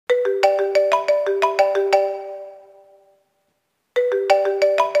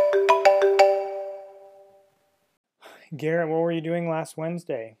Garrett, what were you doing last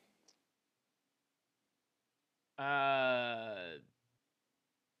Wednesday? Uh,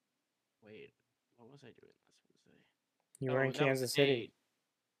 Wait, what was I doing last Wednesday? You were in Oh, that was the Kansas City. day.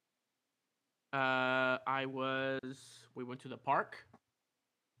 We went to the park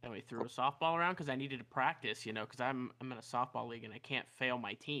and we threw a softball around because I needed to practice, because I'm in a softball league and I can't fail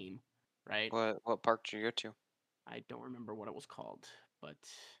my team, right? What park did you go to? I don't remember what it was called, but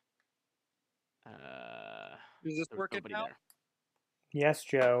uh, Is this there was working nobody now? there. Yes,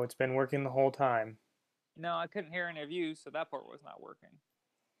 Joe, it's been working the whole time. No, I couldn't hear any of you, so that part was not working.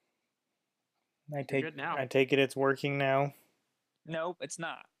 I You're good now. take it it's working now. Nope, it's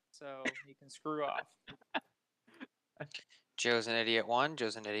not. So you can screw off. Joe's an idiot 1,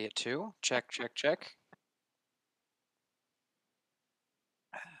 Joe's an idiot 2. Check, check, check.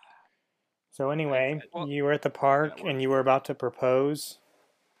 So anyway, Well, you were at the park and you were about to propose.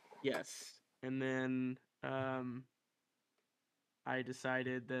 Yes, and then I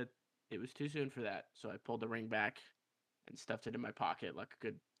decided that it was too soon for that, so I pulled the ring back and stuffed it in my pocket like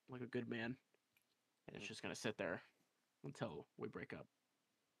a good man, and it's just gonna sit there until we break up.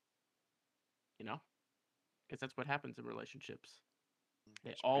 Because that's what happens in relationships.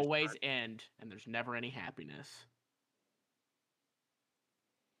 They always end, and there's never any happiness.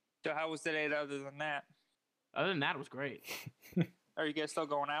 so how was the date other than that? Other than that, it was great. Are you guys still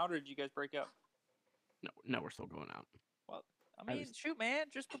going out, or did you guys break up? No, we're still going out. Well, I mean, shoot, man,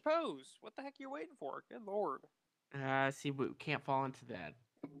 just propose. What the heck are you waiting for? Good lord. See, we can't fall into that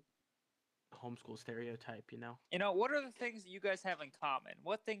homeschool stereotype, You know, what are the things that you guys have in common?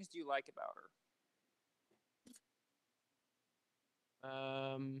 What things do you like about her?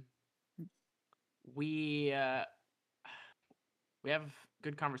 We we have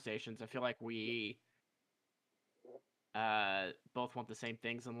good conversations. I feel like we both want the same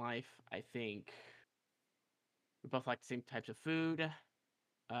things in life. I think we both like the same types of food.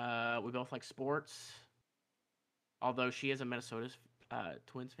 We both like sports. Although she is a Minnesota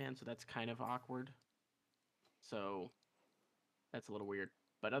Twins fan, so that's kind of awkward. So that's a little weird.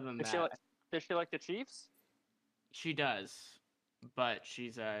 But other than that, Does she like the Chiefs? she does. But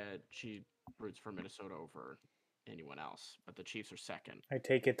she roots for Minnesota over anyone else. But the Chiefs are second. I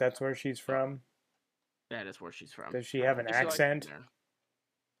take it that's where she's from. That is where she's from. Does she have an accent?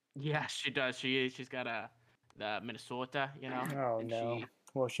 Yeah, she does. She's got the Minnesota, Oh and no.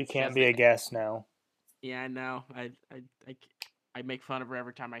 Well, she she can't has be a guest now. Yeah, I know. I make fun of her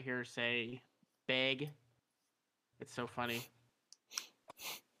every time I hear her say "bag." It's so funny.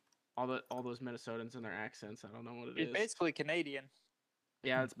 All those Minnesotans and their accents. I don't know what it is. She's basically Canadian.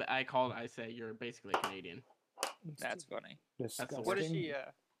 Yeah, I say you're basically a Canadian. That's funny. Disgusting. What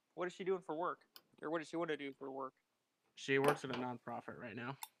is she doing for work? Or what does she want to do for work? She works at a nonprofit right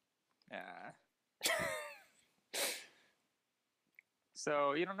now.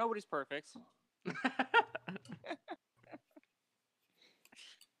 So, nobody's perfect.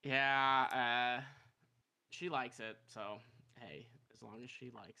 Yeah, she likes it, so hey, as long as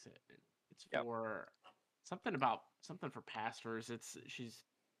she likes it. It's for something for pastors. It's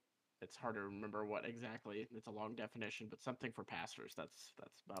hard to remember what exactly. It's a long definition, but something for pastors. That's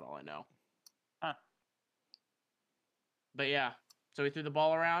about all I know. Huh. But yeah, so we threw the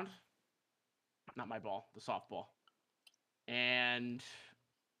ball around. Not my ball, the softball. And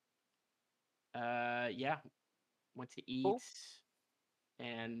yeah, went to eat. Cool.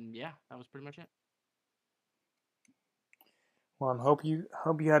 And yeah, that was pretty much it. Well, hope you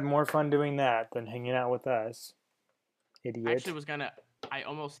had more fun doing that than hanging out with us. Idiot. I actually was gonna. I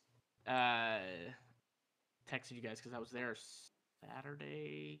almost texted you guys because I was there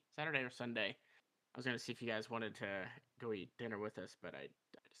Saturday or Sunday. I was gonna see if you guys wanted to go eat dinner with us, but I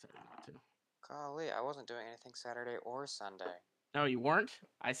decided not to. Golly, I wasn't doing anything Saturday or Sunday. No, you weren't.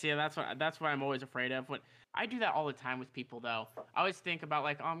 I see. That's what I'm always afraid of. When I do that all the time with people, though, I always think about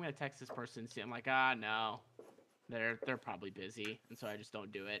like, oh, I'm gonna text this person. See, I'm like, no, they're probably busy, and so I just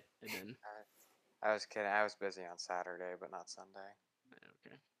don't do it. And then I was kidding. I was busy on Saturday, but not Sunday.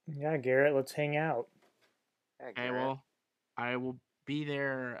 Okay. Yeah, Garrett, let's hang out. Yeah, Garrett. Well, I will be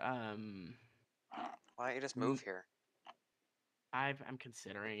there. Why don't you just move here? I'm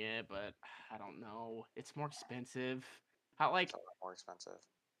considering it, but I don't know. It's more expensive. How like it's a lot more expensive.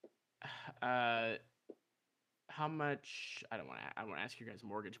 How much? I don't want to ask you guys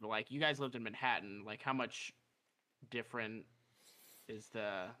mortgage, but like you guys lived in Manhattan, like how much different is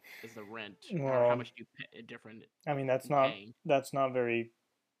the rent, or how much do you pay different? I mean, that's not very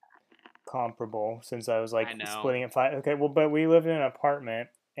comparable since I was like splitting it 5. Okay, well, but we lived in an apartment,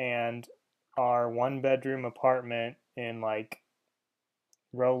 and our 1-bedroom apartment in like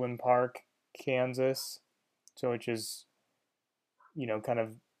Roland Park, Kansas, so which is, kind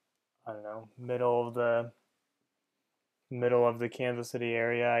of, I don't know, middle of the Kansas City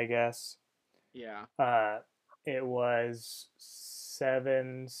area, I guess. Yeah. It was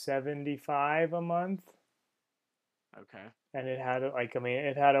 $775 a month. Okay. And it had it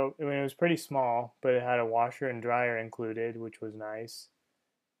was pretty small, but it had a washer and dryer included, which was nice.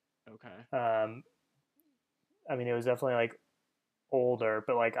 Okay. It was definitely like older,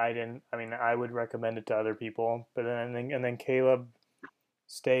 but like I would recommend it to other people. But then Caleb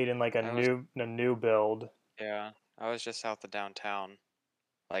stayed in like a new build. Yeah, I was just south of downtown,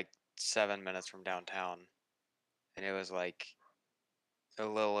 like 7 minutes from downtown, and it was like a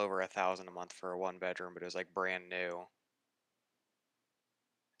little over $1,000 a month for a 1 bedroom, but it was like brand new.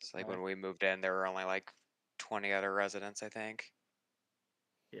 It's like when we moved in, there were only like 20 other residents, I think.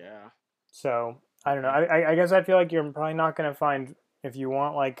 Yeah. So I don't know. I guess I feel like you're probably not gonna find, if you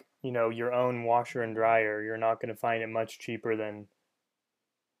want like your own washer and dryer, you're not gonna find it much cheaper than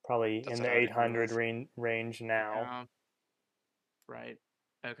probably That's in what the I would agree 800 with. range now. Yeah. Right.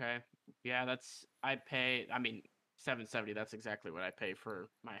 Okay. Yeah, I pay, $770, that's exactly what I pay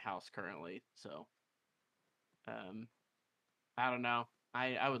for my house currently. So I don't know.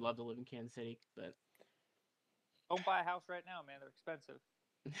 I would love to live in Kansas City, but Don't buy a house right now, man. They're expensive.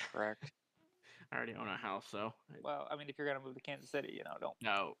 Correct. I already own a house, so Well, if you're gonna move to Kansas City, don't.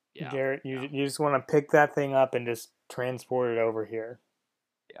 no, yeah. Garrett, no. you just want to pick that thing up and just transport it over here.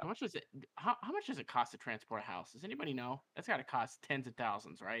 Yeah. How much does it cost to transport a house? Does anybody know? That's got to cost tens of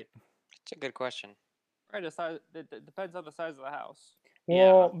thousands, right? It's a good question. Right, it depends on the size of the house.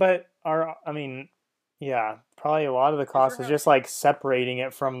 Well, but yeah, probably a lot of the cost is just like separating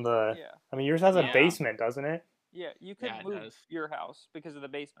it from the. Yeah. Yours has a basement, doesn't it? Yeah, you could move your house because of the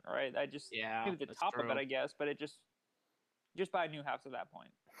basement, right? Maybe the top of it, I guess, but just buy a new house at that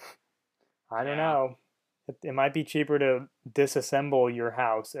point. I don't know. It might be cheaper to disassemble your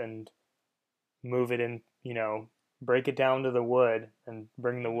house and move it in, break it down to the wood and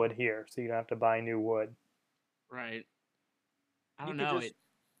bring the wood here, so you don't have to buy new wood. Right. I don't know.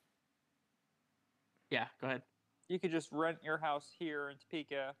 Yeah, go ahead. You could just rent your house here in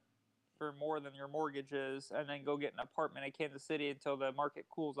Topeka for more than your mortgage is, and then go get an apartment in Kansas City until the market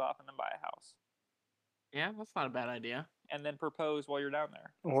cools off, and then buy a house. Yeah, that's not a bad idea. And then propose while you're down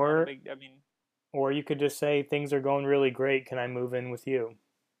there. Or you could just say, things are going really great. Can I move in with you?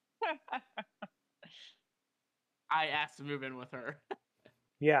 I asked to move in with her.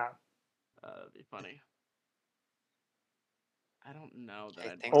 Yeah. That'd be funny. I don't know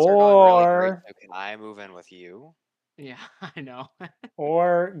that. Things are going really great, so can I move in with you? Yeah, I know.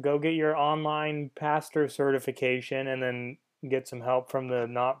 Or go get your online pastor certification and then get some help from the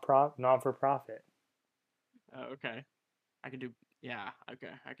not-for-profit. Oh, okay. I could do. Yeah,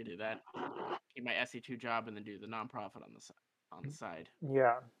 okay. I could do that. Get my SE2 job and then do the nonprofit on the side.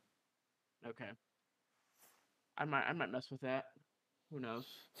 Yeah. Okay. I might mess with that. Who knows?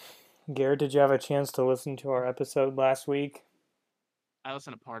 Garrett, did you have a chance to listen to our episode last week? I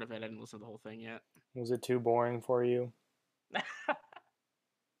listened to part of it. I didn't listen to the whole thing yet. Was it too boring for you? No.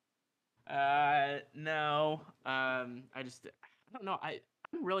 I don't know. I'm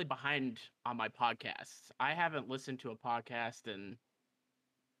really behind on my podcasts. I haven't listened to a podcast in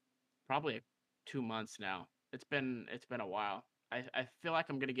probably 2 months now. It's been a while. I feel like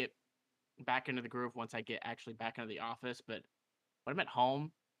I'm gonna get back into the groove once I get actually back into the office, but when I'm at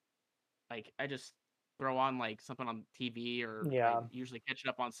home, like I just throw on like something on TV, or I usually catch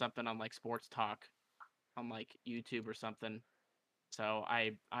up on something on like sports talk on like YouTube or something. So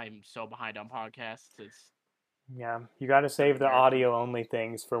I'm so behind on podcasts. You got to save the audio only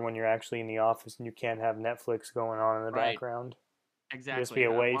things for when you're actually in the office and you can't have Netflix going on in the background. Exactly. Just be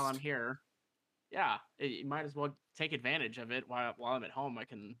a waste. While I'm here, you might as well take advantage of it while I'm at home. I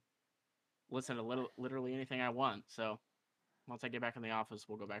can listen to literally anything I want. So once I get back in the office,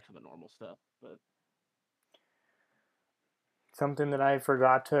 we'll go back to the normal stuff. But something that I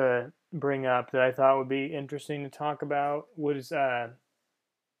forgot to bring up that I thought would be interesting to talk about was I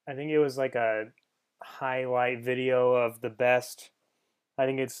think it was like a highlight video of the best. I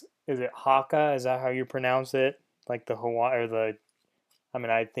think is it Haka? Is that how you pronounce it? Like the Hawaii or the.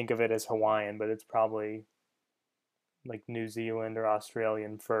 I think of it as Hawaiian, but it's probably like New Zealand or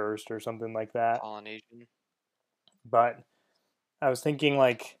Australian first or something like that. Polynesian. But I was thinking,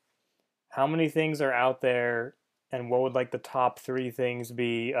 like, how many things are out there, and what would like the top 3 things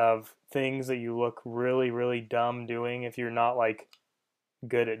be of things that you look really, really dumb doing if you're not like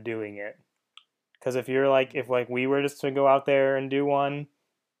good at doing it? Because if we were just to go out there and do one,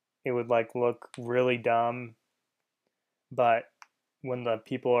 it would like look really dumb. But when the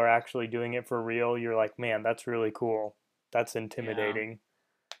people are actually doing it for real, you're like, man, that's really cool. That's intimidating.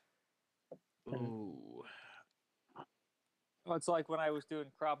 And Ooh. Well, it's like when I was doing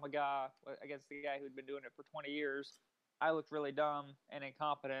Krav Maga against the guy who'd been doing it for 20 years. I looked really dumb and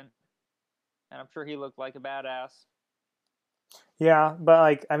incompetent, and I'm sure he looked like a badass. yeah, but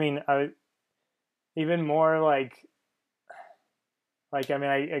like, I mean, even more like I mean,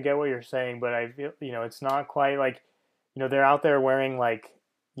 I get what you're saying, but I feel, it's not quite like, they're out there wearing like,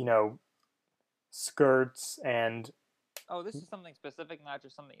 you know, skirts and Oh, this is something specific, not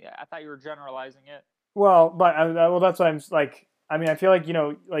just something. I thought you were generalizing it. well, but well, that's what I'm like. I mean, I feel like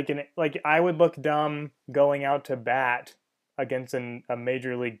like I would look dumb going out to bat against a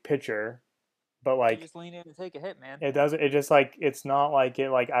major league pitcher, but You like just lean in and take a hit, man. it doesn't. It just like it's not like it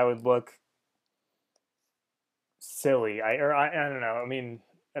like I would look silly. I don't know. I mean,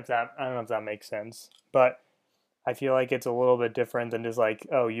 if that I don't know if that makes sense, but I feel like it's a little bit different than just like,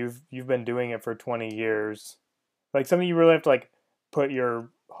 oh, you've been doing it for 20 years. Like something you really have to like put your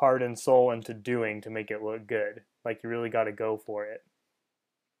heart and soul into doing to make it look good. Like you really got to go for it.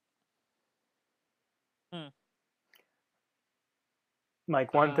 Hmm.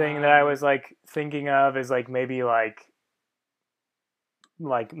 Like one thing that I was like thinking of is like maybe like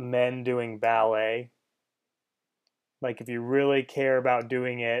men doing ballet. Like if you really care about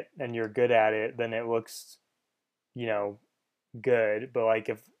doing it and you're good at it, then it looks, you know, good. But like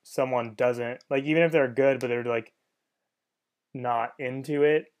if someone doesn't, like even if they're good but they're like not into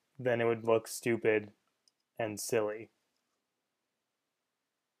it, then it would look stupid and silly.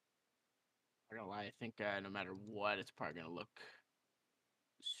 I'm not gonna lie. I think no matter what, it's probably gonna look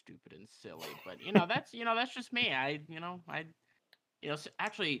stupid and silly. But that's just me.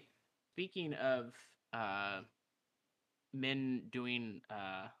 Actually, speaking of men doing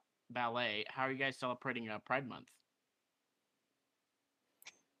ballet, how are you guys celebrating Pride Month?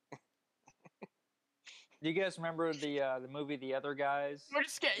 Do you guys remember the movie The Other Guys?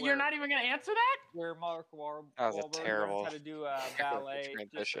 You're not even gonna answer that? Where Mark That was a Wahlberg learns terrible how to do ballet just to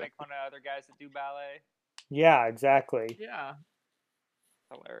transition. make fun of other guys that do ballet? Yeah, exactly. Yeah.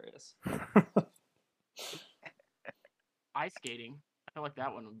 Hilarious. Ice skating. I feel like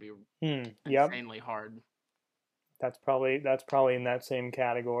that one would be Yep. insanely hard. That's probably in that same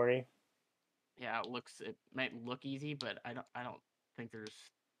category. Yeah, it might look easy, but I don't think there's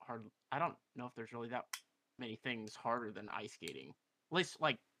hard. I don't know if there's really that many things harder than ice skating. At least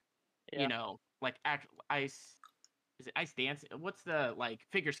like Yeah. like ice. Is it ice dance? What's the like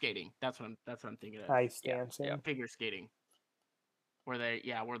figure skating? That's what I'm thinking of. Ice Yeah, dancing. yeah. Figure skating, where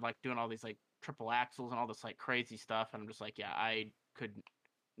we're like doing all these like triple axles and all this like crazy stuff, and I'm just like, yeah, I could.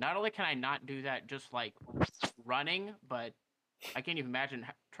 Not only can I not do that, just like running, but I can't even imagine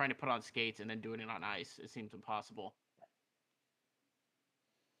trying to put on skates and then doing it on ice. It seems impossible.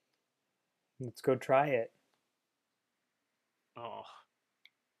 Let's go try it. Oh,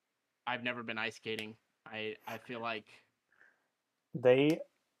 I've never been ice skating. I feel like They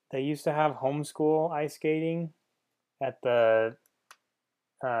used to have homeschool ice skating at the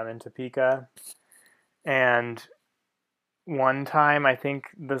in Topeka, and one time I think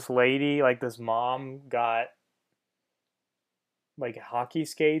this lady, like this mom, got like hockey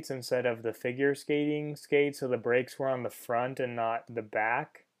skates instead of the figure skating skates, so the brakes were on the front and not the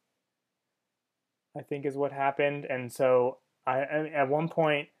back. I think is what happened, and so at one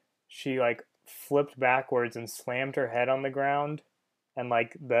point she like flipped backwards and slammed her head on the ground, and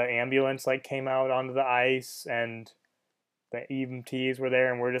like the ambulance like came out onto the ice, and the EMTs were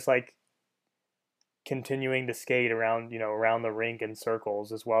there, and we're just like continuing to skate around around the rink in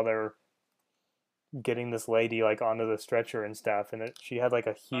circles as while they're getting this lady like onto the stretcher and stuff, and she had like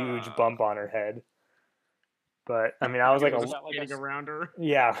a huge bump on her head. But I mean, I was like, skating around her.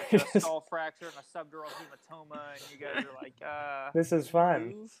 Yeah, a skull fracture and a subdural hematoma, and you guys are like, this is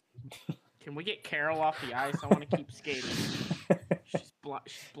fun. Can we get Carol off the ice? I want to keep skating. She's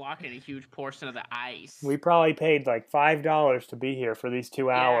blocking a huge portion of the ice. We probably paid like $5 to be here for these 2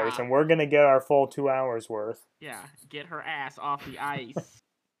 hours, and we're gonna get our full 2 hours worth. Yeah, get her ass off the ice.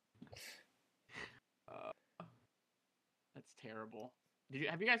 That's terrible.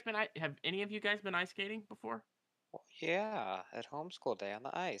 Have any of you guys been ice skating before? Well, yeah, at homeschool day on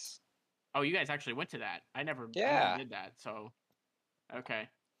the ice. Oh, you guys actually went to that. I never did that, so okay.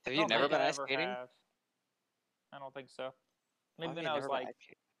 Have you never been ice skating? I don't think so. Maybe when I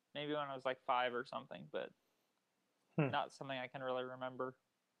was like 5 or something, but not something I can really remember.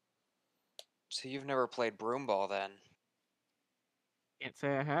 So you've never played broom ball then? Can't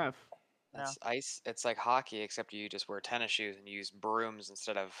say I have. That's ice. It's like hockey, except you just wear tennis shoes and use brooms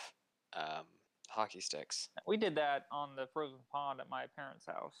instead of hockey sticks. We did that on the frozen pond at my parents'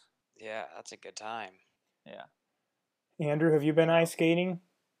 house. Yeah, that's a good time. Yeah. Andrew, have you been ice skating?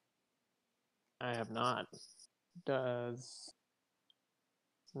 I have not. Does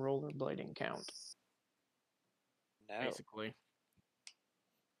rollerblading count? No. Basically.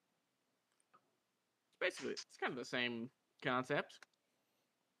 It's kind of the same concept,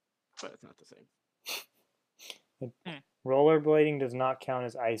 but it's not the same. Rollerblading does not count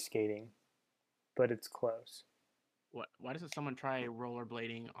as ice skating, but it's close. What? Why doesn't someone try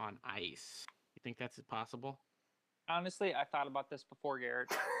rollerblading on ice? You think that's possible? Honestly, I thought about this before,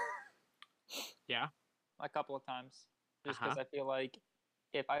 Garrett, Yeah. a couple of times. Just because I feel like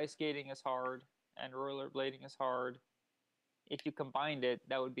if ice skating is hard and rollerblading is hard, if you combined it,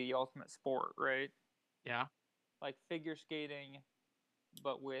 that would be the ultimate sport, right? Yeah. Like figure skating,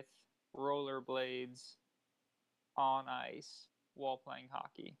 but with rollerblades on ice while playing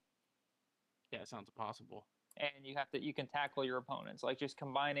hockey. Yeah, it sounds possible. And you can tackle your opponents, like just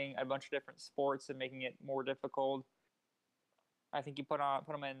combining a bunch of different sports and making it more difficult. I think you put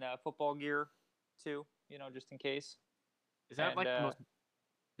them in football gear too, just in case. Is that like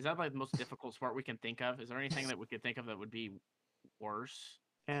the most difficult sport we can think of? Is there anything that we could think of that would be worse?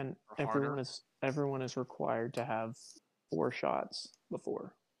 And Or harder? everyone is required to have 4 shots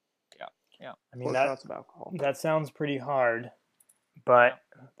before. Yeah. I mean, 4 shots of alcohol. that sounds pretty hard, but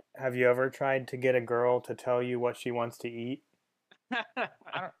have you ever tried to get a girl to tell you what she wants to eat?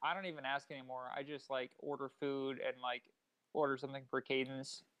 I don't even ask anymore. I just like order food and like order something for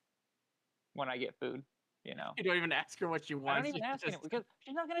Cadence when I get food. You don't even ask her what you want. I don't even ask anymore because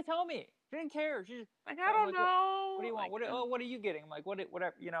she's not gonna tell me. She didn't care. She's like, I don't know. What do you want? Like, what are you getting? I'm like,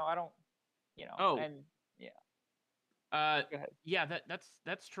 whatever. I don't. Oh. And yeah. Go ahead. Yeah,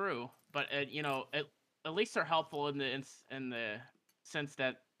 that's true. But at least they're helpful in the sense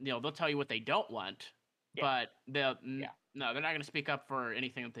that they'll tell you what they don't want, but no, they're not gonna speak up for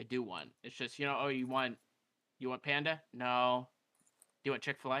anything that they do want. It's just oh, you want Panda? No. Do you want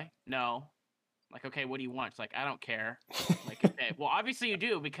Chick-fil-A? No. Like, okay, what do you want? It's like, I don't care. Like, okay, well, obviously you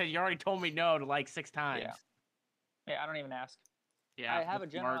do because you already told me no to like 6 times. Yeah, I don't even ask. Yeah, I have a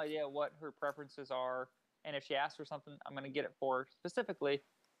general idea what her preferences are, and if she asks for something, I'm gonna get it for her specifically.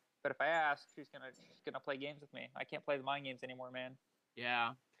 But if I ask, she's gonna play games with me. I can't play the mind games anymore, man.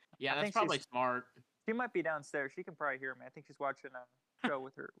 Yeah, that's probably smart. She might be downstairs. She can probably hear me. I think she's watching a show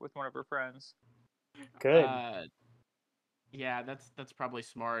with one of her friends. Good. Yeah, that's probably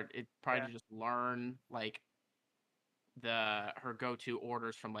smart. It probably to just learn like her go-to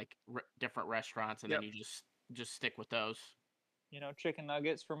orders from like different restaurants, and then you just stick with those. Chicken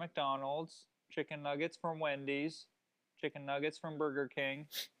nuggets from McDonald's, chicken nuggets from Wendy's, chicken nuggets from Burger King,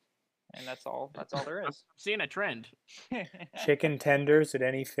 and that's all there is. I'm seeing a trend. Chicken tenders at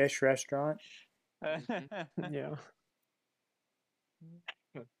any fish restaurant. Yeah.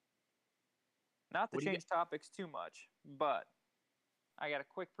 Not to change topics too much, but I got a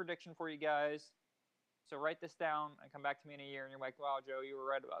quick prediction for you guys. So write this down and come back to me in a year, and you're like, "Wow, Joe, you were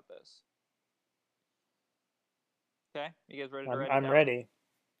right about this." Okay, you guys ready to write it down? I'm ready.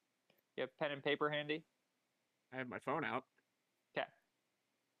 You have pen and paper handy? I have my phone out. Okay.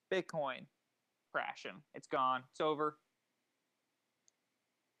 Bitcoin crashing. It's gone. It's over.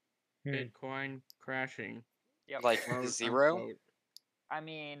 Bitcoin crashing. Yep. Like zero? I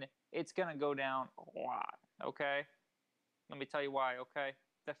mean, it's going to go down a lot, okay? Let me tell you why, okay?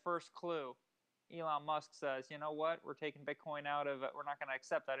 The first clue, Elon Musk says, you know what? We're taking Bitcoin out of it. We're not going to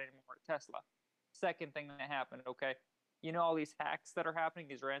accept that anymore at Tesla. Second thing that happened, okay? All these hacks that are happening,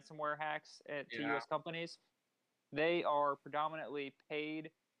 these ransomware hacks to U.S. companies, they are predominantly paid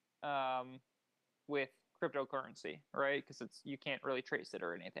with cryptocurrency, right? Because you can't really trace it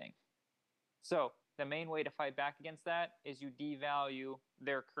or anything. So the main way to fight back against that is you devalue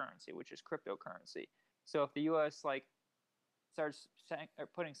their currency, which is cryptocurrency. So if the U.S. starts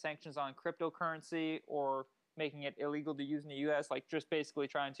putting sanctions on cryptocurrency or making it illegal to use in the U.S., just basically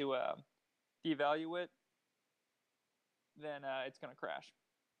trying to devalue it, then it's going to crash.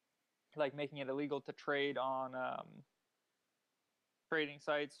 Like making it illegal to trade on trading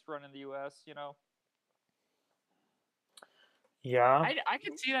sites run in the U.S., Yeah. I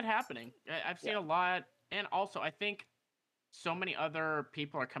can see that happening. I've seen a lot. And also, I think so many other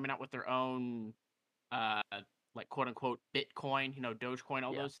people are coming out with their own, like, quote-unquote, Bitcoin, Dogecoin,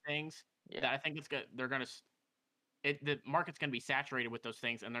 all those things. That I think they're going to... the market's going to be saturated with those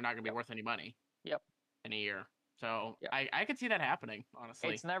things, and they're not going to be worth any money in a year. So I could see that happening,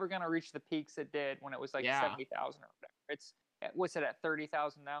 honestly. It's never going to reach the peaks it did when it was 70,000 or whatever. What's it at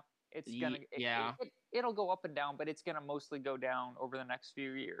 30,000 now? It's gonna it'll go up and down, but it's gonna mostly go down over the next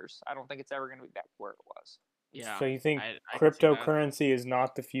few years. I don't think it's ever gonna be back to where it was. Yeah. So you think I can see that. cryptocurrency is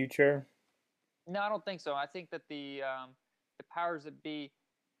not the future? No, I don't think so. I think that the powers that be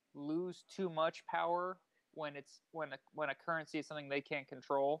lose too much power when a currency is something they can't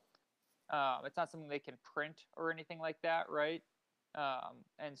control. It's not something they can print or anything like that, right?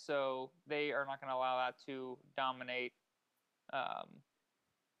 And so they are not going to allow that to dominate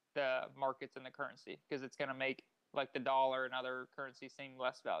the markets and the currency, because it's going to make like the dollar and other currencies seem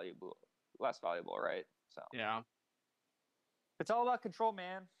less valuable, right? So Yeah. it's all about control,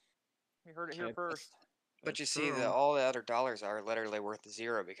 man. You heard it here Okay, first. But you That's see, true. all the other dollars are literally worth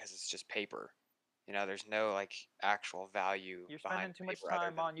zero because it's just paper. You know, there's no like actual value You're behind spending too much paper other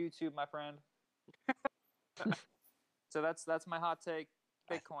time than. on YouTube, my friend. So that's my hot take.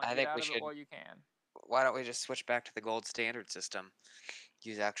 Bitcoin, I get think out we of it should. while you can. Why don't we just switch back to the gold standard system?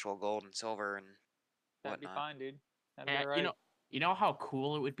 Use actual gold and silver and That'd be whatnot. fine, dude. That'd be And, alright. you know how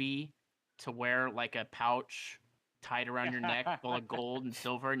cool it would be to wear like a pouch tied around your neck full of gold and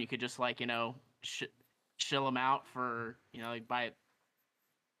silver, and you could just like chill them out for like buy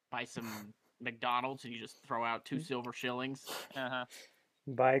some McDonald's and you just throw out 2 silver shillings. Uh-huh.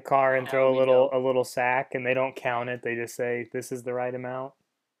 Buy a car and That throw would be dope. a little sack, and they don't count it. They just say this is the right amount.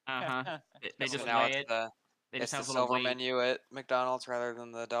 Uh-huh. They So just now weigh it. They it's just the have little silver weight. menu at McDonald's rather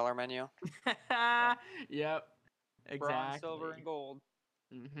than the dollar menu. Yep. Bronze, silver, Exactly. and gold.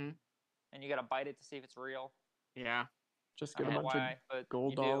 Mm-hmm. And you gotta bite it to see if it's real. Yeah. Just I get a don't know bunch of why, but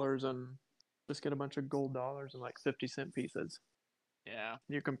gold you do. dollars and just get a bunch of gold dollars and like 50-cent pieces. Yeah.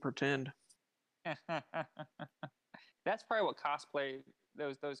 You can pretend. That's probably what cosplay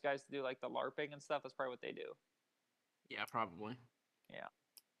those guys do, like the LARPing and stuff. That's probably what they do. Yeah, probably. Yeah.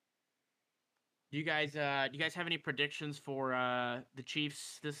 Do you guys have any predictions for the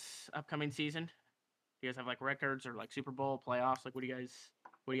Chiefs this upcoming season? Do you guys have like records or like Super Bowl playoffs? Like what do you guys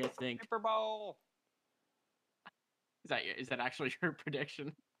think? Super Bowl. Is that actually your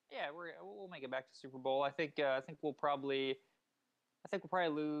prediction? Yeah, we'll make it back to Super Bowl. I think we'll probably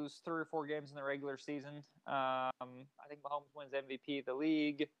lose 3 or 4 games in the regular season. I think Mahomes wins MVP of the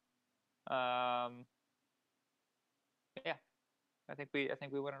league. Yeah, I think we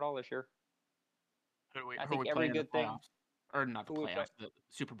win it all this year. I think every good thing. Or not the Who would playoffs, the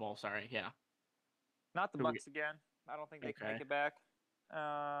Super Bowl. Sorry, yeah. Not the Who we- Bucks again. I don't think they can Okay. make it back.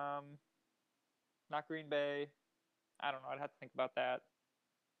 Not Green Bay. I don't know. I'd have to think about that.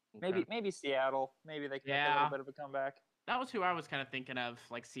 Okay. Maybe Seattle. Maybe they can make a Yeah. little bit of a comeback. That was who I was kind of thinking of,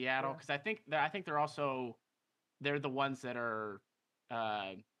 like Seattle, Yeah. because I think they're the ones that are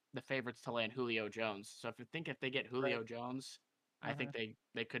the favorites to land Julio Jones. So if they get Julio Right. Jones, I think they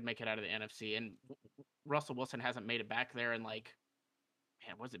could make it out of the NFC. And Russell Wilson hasn't made it back there in like,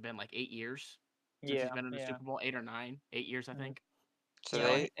 man, what's it been, like 8 years since he's been in the Super Bowl? 8 or 9, 8 years, I think. So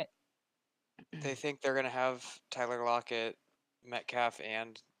Yeah, they think they're gonna have Tyler Lockett, Metcalf,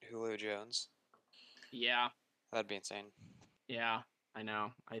 and Julio Jones. Yeah, That'd be insane. yeah, I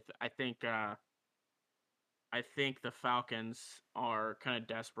know. I think the Falcons are kind of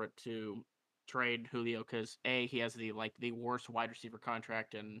desperate to trade Julio because he has the worst wide receiver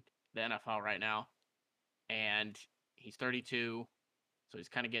contract in the NFL right now, and he's 32, so he's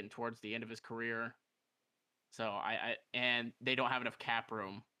kind of getting towards the end of his career. So and they don't have enough cap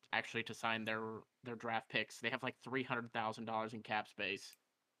room actually to sign their draft picks. They have like $300,000 in cap space,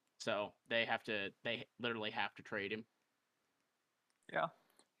 so they literally have to trade him. Yeah.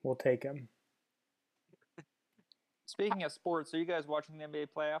 We'll take him. Speaking of sports, are you guys watching the NBA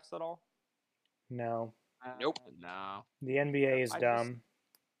playoffs at all? No, Nope. No. the NBA is I just- dumb.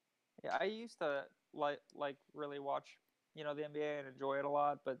 Yeah, I used to like really watch, the NBA and enjoy it a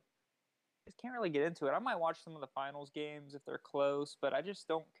lot, but just can't really get into it. I might watch some of the finals games if they're close, but I just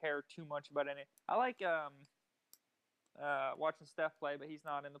don't care too much about any. I like watching Steph play, but he's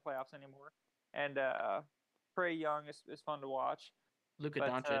not in the playoffs anymore. And Trae Young is fun to watch. Luka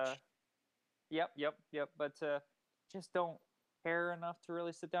But Doncic. yep. But just don't care enough to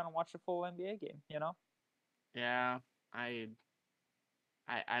really sit down and watch a full NBA game. Yeah, I'm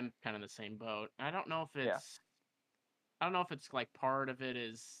kind of the same boat. I don't know if it's Yeah. like part of it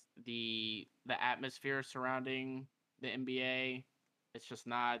is the atmosphere surrounding the NBA. It's just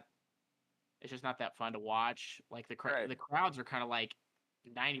not that fun to watch. Like the crowds are kind of like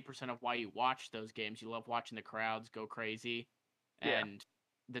 90% of why you watch those games. You love watching the crowds go crazy. Yeah. And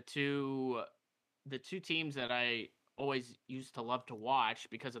the two teams that I always used to love to watch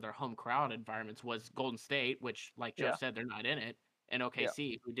because of their home crowd environments was Golden State, which, like Joe Yeah. said, they're not in it, and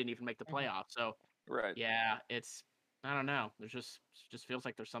OKC, who didn't even make the playoffs. So Right. yeah, I don't know. There's just feels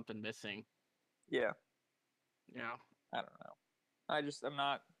like there's something missing. Yeah, Yeah. I don't know. I'm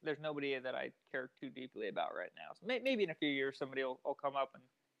not. There's nobody that I care too deeply about right now. So maybe in a few years somebody will come up and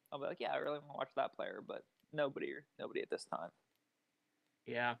I'll be like, yeah, I really want to watch that player, but nobody at this time.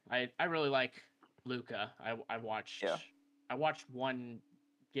 Yeah, I really like Luca. I watched Yeah. I watched one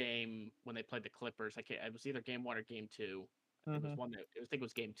game when they played the Clippers. It was either game 1 or game 2. It was Mhm. one that I think it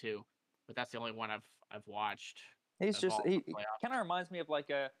was game 2, but that's the only one I've watched. He's of just all he the playoffs. kind of reminds me of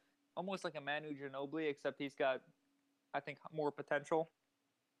like almost like a Manu Ginobili, except he's got, I think, more potential.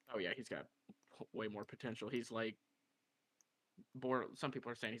 Oh yeah, he's got way more potential. He's like some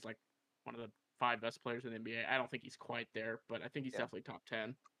people are saying he's like one of the 5 best players in the NBA. I don't think he's quite there, but I think he's Yeah. definitely top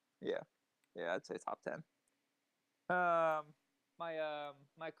 10. Yeah, I'd say top 10.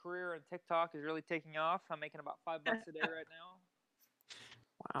 My career in TikTok is really taking off. I'm making about $5 a day right now.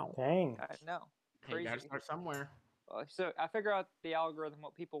 Wow. Dang. I know, Hey, you gotta crazy. start somewhere. So I figure out the algorithm,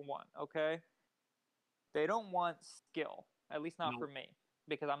 what people want. Okay, they don't want skill, at least not No. for me,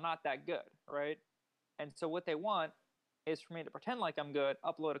 because I'm not that good, right? And so what they want is for me to pretend like I'm good,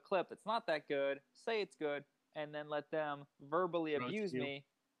 upload a clip that's not that good, say it's good, and then let them verbally Roast abuse you. me,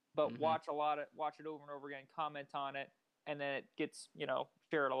 but Mhm. watch it over and over again, comment on it, and then it gets,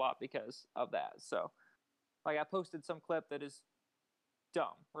 shared a lot because of that. So like I posted some clip that is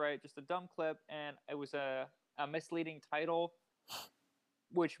dumb, right? Just a dumb clip, and it was a misleading title,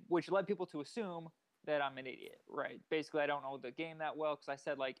 which led people to assume that I'm an idiot, right? Basically, I don't know the game that well because I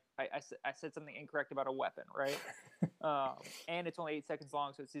said like I said something incorrect about a weapon, right? And it's only 8 seconds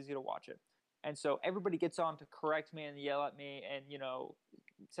long, so it's easy to watch it. And so everybody gets on to correct me and yell at me and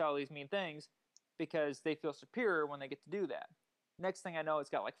say all these mean things because they feel superior when they get to do that. Next thing I know, it's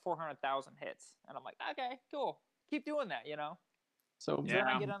got like 400,000 hits, and I'm like, okay, cool, keep doing that, So So then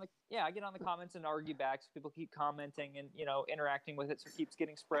I Yeah. get on the comments and argue back. So people keep commenting and interacting with it, so it keeps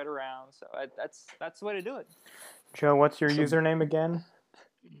getting spread around. So that's the way to do it. Joe, what's your So- username again?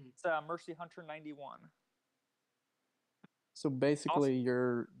 It's Mercy Hunter 91. So basically,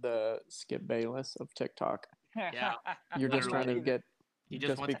 you're the Skip Bayless of TikTok. Yeah. You're just trying to Literally. get He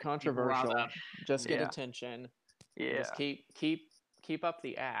just wants be to keep people riled controversial, up. just get Yeah. attention. Yeah. Just keep up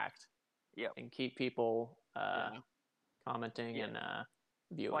the act. Yep. And keep people Yeah. commenting Yeah. and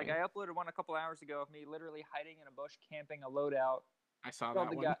viewing. Like I uploaded one a couple hours ago of me literally hiding in a bush camping a loadout. I saw Killed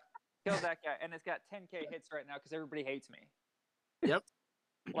that the one. guy. Killed that guy, and it's got 10K hits right now because everybody hates me. Yep.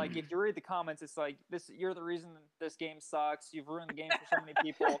 Like if you read the comments, it's like this. You're the reason this game sucks. You've ruined the game for so many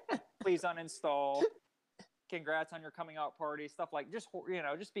people. Please uninstall. Congrats on your coming out party. Stuff like just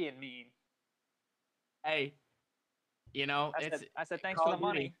being mean. Hey, I said thanks Call for the of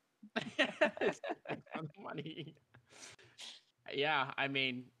money. It's for the money. Yeah, I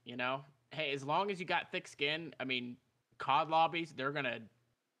mean, hey, as long as you got thick skin, I mean, COD lobbies, they're gonna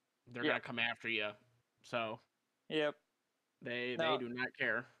come after you. So Yep. they No. do not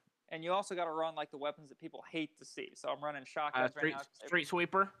care. And you also got to run like the weapons that people hate to see. So I'm running shotguns right now. Street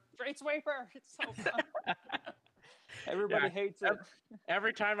sweeper. Straight sweeper. It's so fun. Everybody hates it.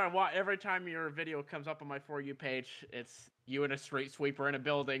 Every time your video comes up on my For You page, it's you and a street sweeper in a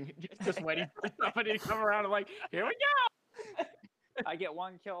building, just waiting for somebody to come around and like, here we go. I get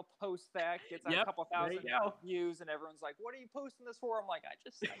one kill, post that, gets a couple thousand views, and everyone's like, "What are you posting this for?" I'm like, I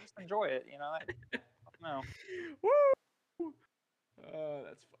just enjoy it, No. Woo! Oh,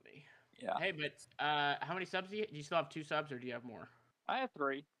 that's funny. Yeah. Hey, but how many subs do you still have 2 subs or do you have more? I have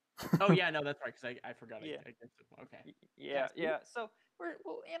 3. Oh yeah, no, that's right. Because I forgot. Yeah. Okay. Yeah, That's yeah. So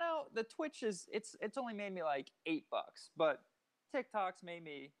the Twitch it's only made me like $8, but TikTok's made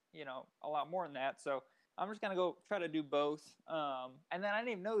me a lot more than that. So I'm just gonna go try to do both. And then I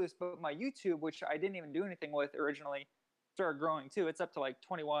didn't even know this, but my YouTube, which I didn't even do anything with originally, started growing too. It's up to like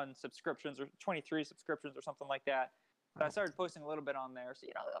 21 subscriptions or 23 subscriptions or something like that. So I started posting a little bit on there. So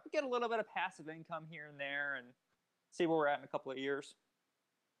I'll get a little bit of passive income here and there, and see where we're at in a couple of years.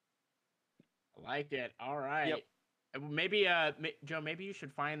 I like it. All right. Yep. Maybe Joe, maybe you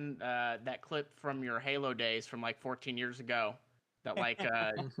should find that clip from your Halo days from like 14 years ago. That like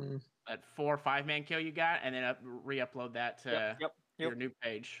that 4 or 5 man kill you got, and then re-upload that to your new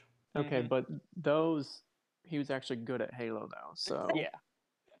page. Okay, but he was actually good at Halo though, so Yeah.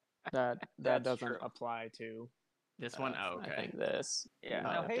 that doesn't true. apply to This one. Oh, okay. I think this. Yeah, no,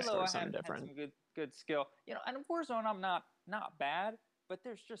 Halo I had something some different. good skill. And in Warzone I'm not bad, but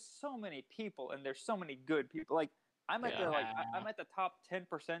there's just so many people and there's so many good people. Like I'm at I'm at the top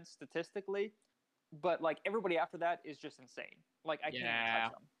 10% statistically, but like everybody after that is just insane. Like I can't even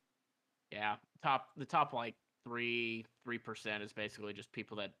touch them. Yeah, the top like 3% is basically just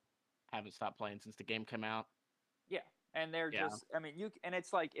people that haven't stopped playing since the game came out. Yeah, and they're Yeah. just. I mean, and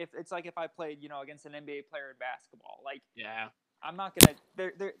it's like if I played, against an NBA player in basketball. Like, Yeah. I'm not gonna.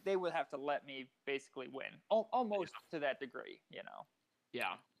 They would have to let me basically win, almost to that degree.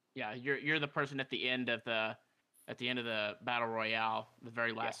 Yeah. Yeah. You're the person at the end of the battle royale, the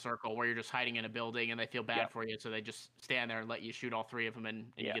very last circle, where you're just hiding in a building and they feel bad Yep. for you, so they just stand there and let you shoot all three of them,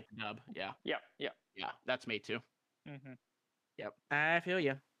 and you Yeah. get the dub. Yeah. Yep. Yep. Yeah. That's me too. Mm-hmm. Yep. I feel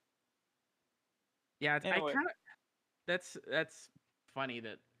you. Yeah. I Anyway. kind of. That's funny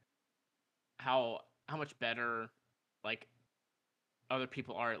that how much better like other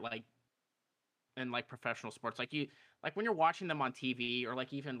people are at like in like professional sports. Like when you're watching them on TV, or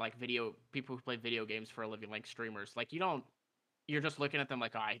like even like people who play video games for a living, like streamers, like you're just looking at them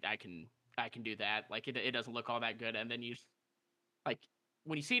like, oh, I can do that. Like it doesn't look all that good. And then like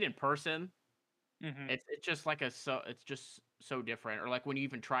when you see it in person, Mm-hmm. it's just like it's just so different. Or like when you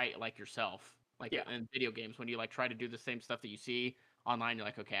even try it like yourself, like in video games, when you like try to do the same stuff that you see online, you're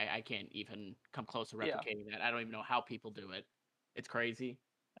like, okay, I can't even come close to replicating that. I don't even know how people do it. It's crazy.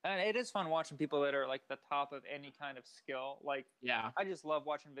 And it is fun watching people that are like the top of any kind of skill. Like, Yeah. I just love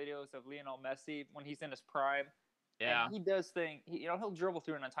watching videos of Lionel Messi when he's in his prime. Yeah. And he does things. He'll dribble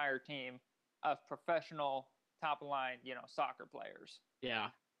through an entire team of professional top line, soccer players. Yeah.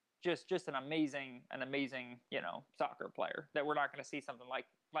 Just an amazing, soccer player that we're not going to see something like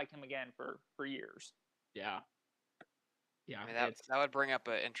him again for years. Yeah. Yeah. I mean, that would bring up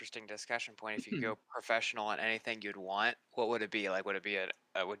an interesting discussion point. If you go professional in anything you'd want, what would it be? Like, would it be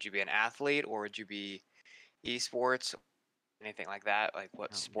would you be an athlete, or would you be esports, anything like that? Like,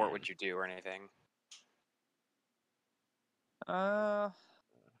 what sport would you do, or anything? I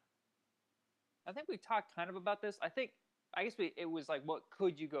think we talked kind of about this. I guess it was like, what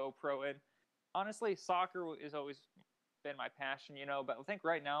could you go pro in? Honestly, soccer has always been my passion, but I think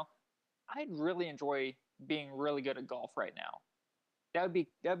right now I'd really enjoy being really good at golf right now. That'd be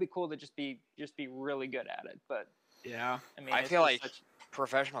cool to just be really good at it. But yeah, I mean, I feel like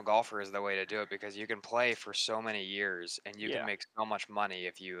professional golfer is the way to do it, because you can play for so many years and you can make so much money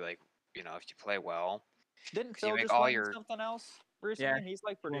if you if you play well. Didn't Phil make just all win something else recently? Yeah. He's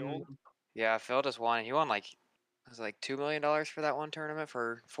like pretty old. Yeah, Phil just won. He won like it was like $2 million for that one tournament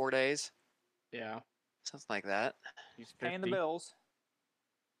for 4 days. Yeah. Something like that. He's paying the bills.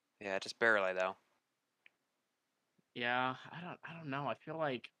 Yeah, just barely though. Yeah, I don't know. I feel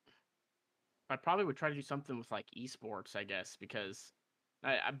like I probably would try to do something with like esports, I guess, because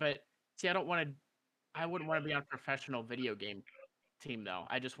but see, I wouldn't want to be on a professional video game team though.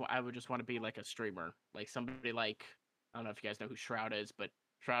 I would just want to be like a streamer, like somebody like, I don't know if you guys know who Shroud is, but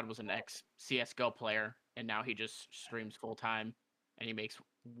Shroud was an ex CS:GO player, and now he just streams full time, and he makes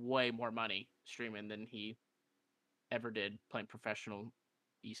way more money streaming than he ever did playing professional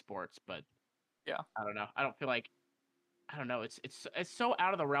esports. But yeah, I don't know. I don't know. It's so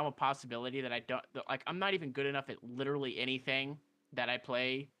out of the realm of possibility that I'm not even good enough at literally anything that I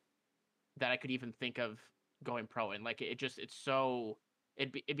play that I could even think of going pro in. Like it's so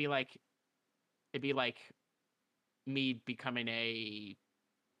it'd be like me becoming an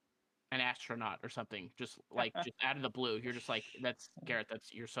astronaut or something. Just like just out of the blue. You're just like, that's Garrett,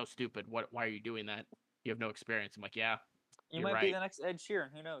 you're so stupid. Why are you doing that? You have no experience. I'm like, yeah. You might be the next Ed Sheeran.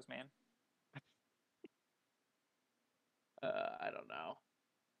 Who knows, man? I don't know.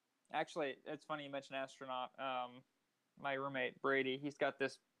 Actually, it's funny you mentioned astronaut. My roommate Brady, he's got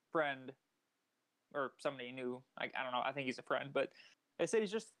this friend, or somebody new. I don't know. I think he's a friend, but they said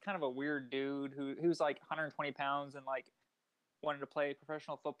he's just kind of a weird dude who's like 120 pounds and like wanted to play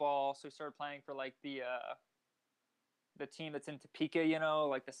professional football. So he started playing for like the team that's in Topeka,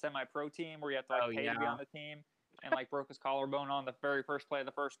 like the semi-pro team where you have to pay to be on the team, and like broke his collarbone on the very first play of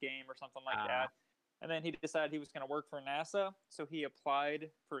the first game or something like that. And then he decided he was going to work for NASA, so he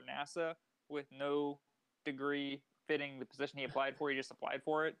applied for NASA with no degree fitting the position he applied for. He just applied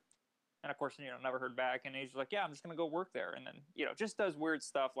for it, and of course, never heard back. And he's like, "Yeah, I'm just going to go work there." And then, just does weird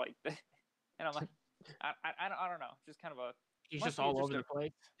stuff like, and I'm like, I don't know, just kind of a. He's just all over the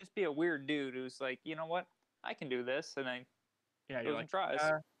place. Just be a weird dude who's like, you know what, I can do this, and then goes and tries.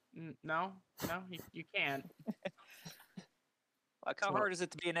 No, you can't. Like, how hard is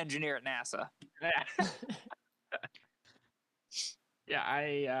it to be an engineer at NASA?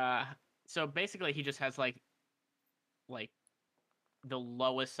 Yeah, so basically he just has like the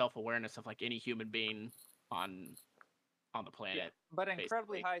lowest self-awareness of like any human being on the planet, but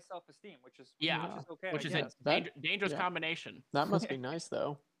incredibly high self-esteem, which is okay, which is a dangerous combination. That must be nice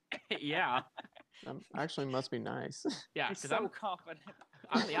though. Yeah, actually must be nice. Yeah, because I'm confident.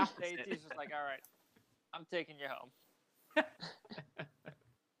 I'm the opposite. He's just like, all right, I'm taking you home.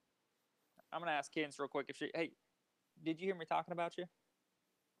 I'm gonna ask Cadence real quick if hey, did you hear me talking about you?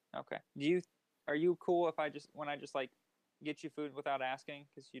 Okay. Are you cool if when I just like get you food without asking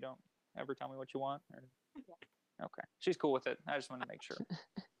because you don't ever tell me what you want? Or... Okay. She's cool with it. I just want to make sure.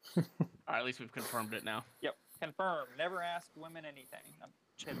 All right, at least we've confirmed it now. Yep. Confirm. Never ask women anything. I'm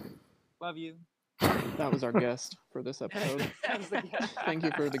kidding. Love you. That was our guest for this episode. That was the guest. Thank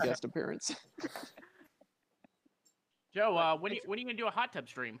you for the guest appearance. Joe, when are you gonna do a hot tub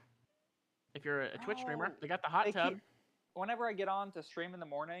stream? If you're a Twitch streamer, Oh, they got the hot tub. Whenever I get on to stream in the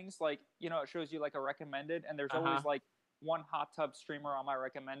mornings, like, you know, it shows you like a recommended, and there's always like one hot tub streamer on my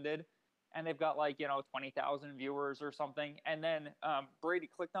recommended, and they've got like, you know, 20,000 viewers or something. And then Brady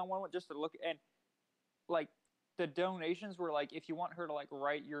clicked on one just to look, and like the donations were like, if you want her to like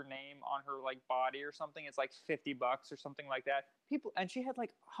write your name on her like body or something, it's like $50 or something like that. People, and she had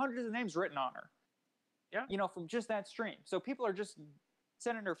like hundreds of names written on her. Yeah. You know, from just that stream. So people are just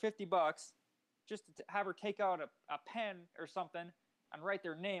sending her $50 just to have her take out a pen or something and write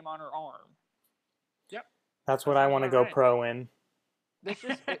their name on her arm. Yep. That's what I want to go right. pro in. This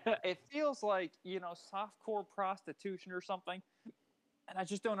just it feels like, you know, softcore prostitution or something, and I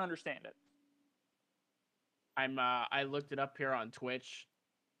just don't understand it. I looked it up here on Twitch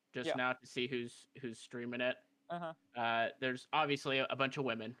just now to see who's streaming it. There's obviously a bunch of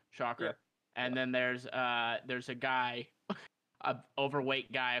women, shocker. Yeah. And then there's a guy, a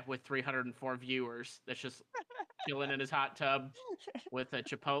overweight guy with 304 viewers that's just chilling in his hot tub with a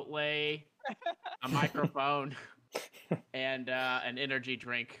Chipotle, a microphone, and an energy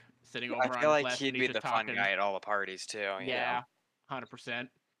drink sitting over on his I feel like left, he'd and be he's the just fun talking. guy at all the parties too. Yeah, 100%.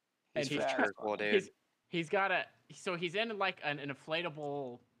 He's And for sure cool, dude. he's got he's in like an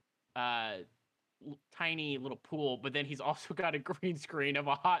inflatable tiny little pool, but then he's also got a green screen of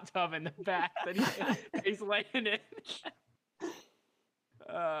a hot tub in the back that he's laying in.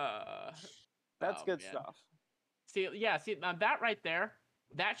 That's good stuff. See now that right there,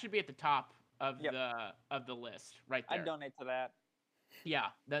 that should be at the top of the list right there. I'd donate to that. Yeah,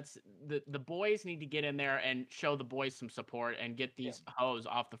 that's the boys need to get in there and show the boys some support and get these hoes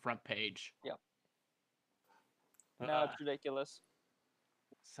off the front page. Yep. No, it's ridiculous.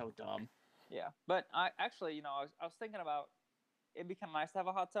 So dumb. Yeah, but I actually, you know, I was thinking about it'd be kind of nice to have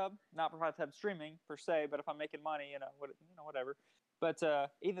a hot tub, not for hot tub streaming per se, but if I'm making money, you know, whatever. But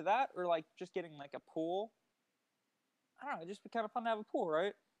either that or like just getting like a pool. I don't know, it'd just be kind of fun to have a pool,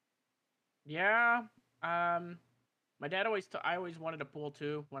 right? Yeah. My dad I always wanted a pool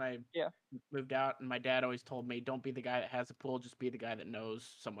too when I moved out, and my dad always told me, don't be the guy that has a pool, just be the guy that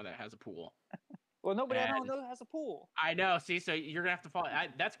knows someone that has a pool. Well, nobody I don't know has a pool. I know. See, so you're gonna have to follow.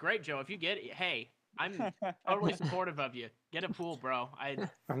 That's great, Joe. If you get it, hey, I'm totally supportive of you. Get a pool, bro.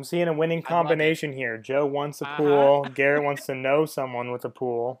 I'm seeing a winning combination here. Joe wants a pool. Garrett wants to know someone with a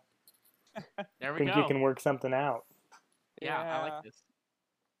pool. There we think go. you can work something out. Yeah, I like this.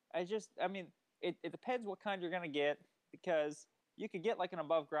 I mean, it depends what kind you're gonna get, because you could get like an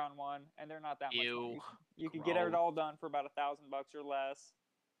above ground one, and they're not that much money. You could get it all done for about $1,000 or less,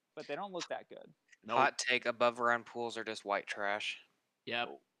 but they don't look that good. Nope. Hot take: above ground pools are just white trash.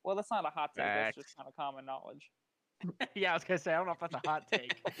 Yep. Well, that's not a hot take. That's just kind of common knowledge. Yeah, I was gonna say I don't know if that's a hot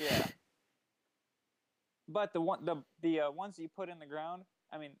take. Yeah. But the ones that you put in the ground,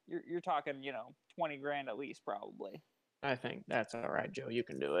 I mean, you're talking, you know, $20,000 at least, probably. I think that's all right, Joe. You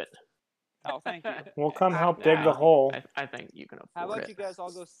can do it. Oh, thank you. We'll come help dig the hole. I think you can afford it. How about you guys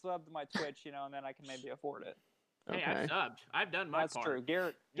all go sub to my Twitch, you know, and then I can maybe afford it. Hey, I've subbed. I've done my part. That's true.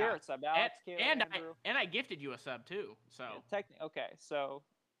 Garrett subbed. Alex, Caleb, Andrew. And I gifted you a sub too. So okay, so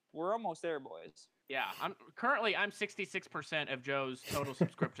we're almost there, boys. Yeah, I'm 66% of Joe's total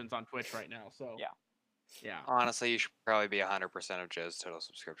subscriptions on Twitch right now. So yeah. Honestly, you should probably be 100% of Joe's total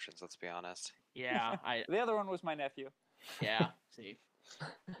subscriptions. Let's be honest. Yeah, the other one was my nephew. Yeah, see.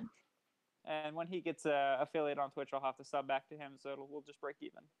 And when he gets affiliate on Twitch, I'll have to sub back to him, so we'll just break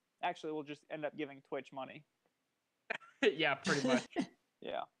even. Actually, we'll just end up giving Twitch money. Yeah, pretty much.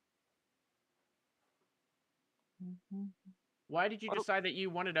 Yeah. Why did you decide that you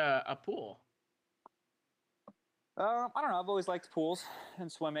wanted a pool? I don't know. I've always liked pools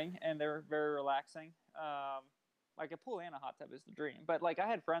and swimming, and they're very relaxing. Like a pool and a hot tub is the dream. But like I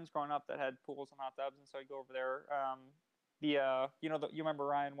had friends growing up that had pools and hot tubs, and so I'd go over there. You remember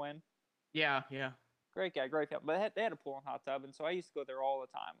Ryan Wynn? Yeah. Great guy, great family. But they had a pool and hot tub, and so I used to go there all the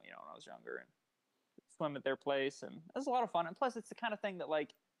time, you know, when I was younger, and swim at their place, and it was a lot of fun. And plus, it's the kind of thing that,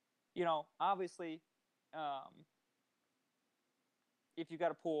 like, you know, obviously, if you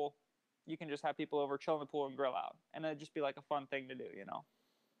got a pool, you can just have people over, chill in the pool, and grill out, and it'd just be like a fun thing to do, you know.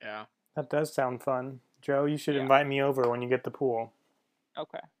 Yeah. That does sound fun. Joe, you should invite me over when you get the pool.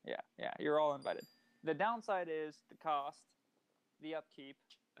 Okay. Yeah. You're all invited. the downside is the cost, the upkeep,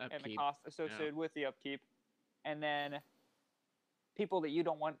 and the Upkeep. cost associated with the upkeep, and then people that you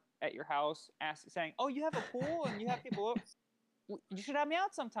don't want at your house saying, "Oh, you have a pool and you have people over. You should have me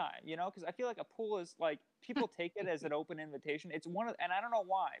out sometime," because I feel like a pool is like people take it as an open invitation. It's and I don't know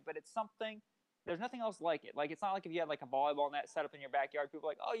why, but it's something. There's nothing else like it. Like it's not like if you had like a volleyball net set up in your backyard, people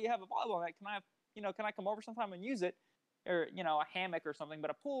are like, "Oh, you have a volleyball net? Can I come over sometime and use it?" Or a hammock or something.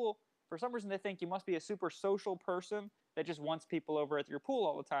 But a pool, for some reason, they think you must be a super social person that just wants people over at your pool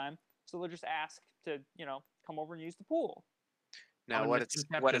all the time. So they'll just ask to come over and use the pool. Now, Common what it's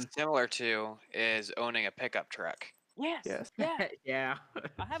misconception. similar to is owning a pickup truck. Yes. Yes. Yeah. Yeah.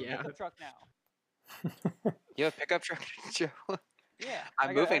 I have a Yeah. pickup truck now. You have a pickup truck, Joe? Yeah.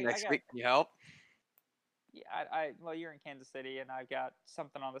 I'm moving next week. Can you help? Yeah, well, you're in Kansas City, and I've got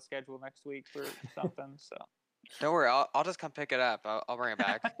something on the schedule next week for something. So Don't worry, I'll just come pick it up. I'll bring it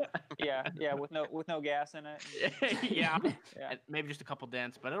back. yeah, with no gas in it. Yeah. Yeah. And maybe just a couple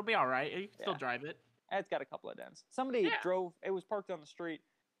dents, but it'll be all right. You can still Yeah. drive it. It's got a couple of dents. Somebody Yeah. drove. It was parked on the street,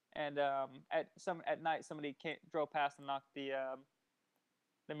 and at night somebody drove past and knocked the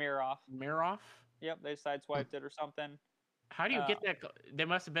mirror off. Mirror off. Yep, they sideswiped it or something. How do you get that? They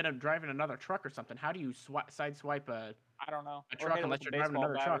must have been driving another truck or something. How do you sideswipe a? I don't know. A Or truck hit it unless with you're a driving baseball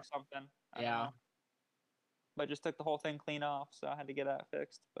another bat truck. or something. I don't Yeah. know. But just took the whole thing clean off, so I had to get that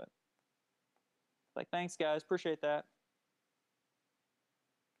fixed. But like, thanks guys, appreciate that.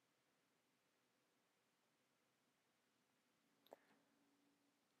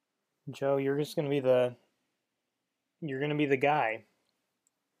 Joe, you're gonna be the guy,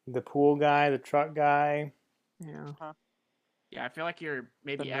 the pool guy, the truck guy. Yeah. Yeah, I feel like you're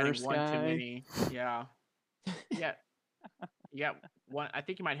maybe The adding nurse one too guy. many. Yeah. Yeah. Yeah. One. I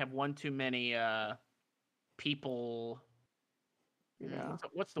think you might have one too many people. Yeah.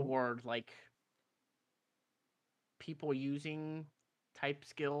 What's the word? Like people using type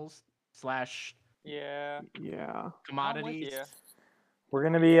skills / Yeah. Yeah. commodities. you. We're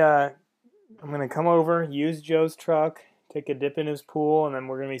gonna be I'm gonna come over, use Joe's truck, take a dip in his pool, and then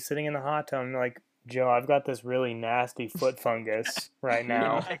we're gonna be sitting in the hot tub. And like, Joe, I've got this really nasty foot fungus right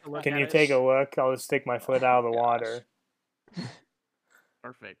now. Take a look Can at you it. take a look? I'll just stick my foot out of the Gosh. water.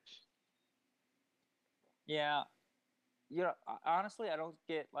 Perfect. Yeah. Honestly, I don't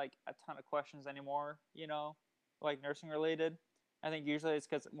get like a ton of questions anymore, like nursing related. I think usually it's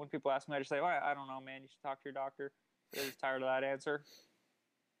because when people ask me, I just say, "Well, I don't know, man. You should talk to your doctor." They're just tired of that answer.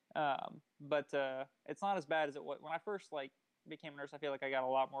 But it's not as bad as it was when I first became a nurse. I feel like I got a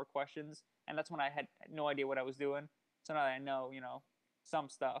lot more questions, and that's when I had no idea what I was doing. So now that I know, some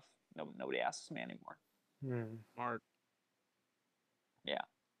stuff, nobody asks me anymore. Smart. Yeah.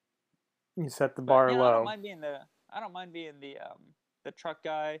 You set the But, bar I low. don't mind being the truck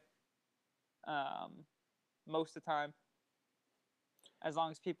guy. Most of the time, as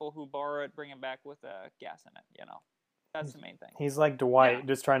long as people who borrow it bring it back with gas in it. That's the main thing. He's like Dwight, Yeah.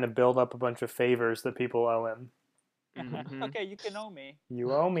 just trying to build up a bunch of favors that people owe him. Mhm. Okay, you can owe me.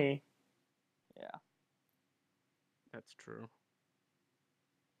 You owe me. Yeah. That's true.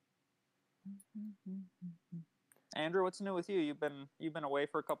 Andrew, what's new with you? You've been away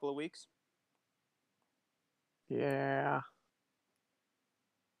for a couple of weeks. Yeah.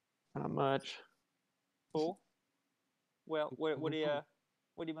 Not much. Cool. Well, what have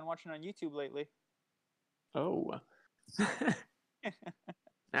you been watching on YouTube lately? Oh.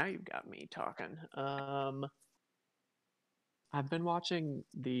 Now you've got me talking. I've been watching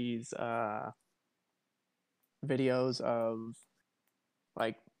these videos of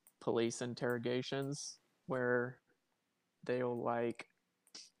like police interrogations where they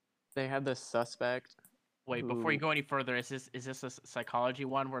have this suspect. Wait, before you who- go any further, is this a psychology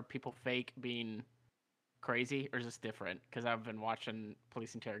one where people fake being crazy, or is this different? Because I've been watching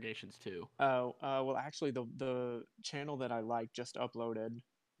police interrogations too. Oh, well, actually, the channel that I like just uploaded,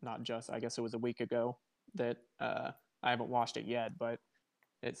 I guess it was a week ago, that I haven't watched it yet, but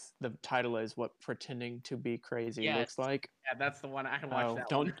the title is What Pretending to Be Crazy Yes. Looks Like. Yeah, that's the one. I watched Oh,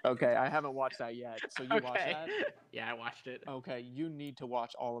 that one. okay, I haven't watched that yet. So you watched Okay. that? Yeah, I watched it. Okay, you need to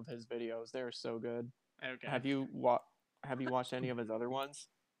watch all of his videos. They're so good. Okay. Have you watched any of his other ones?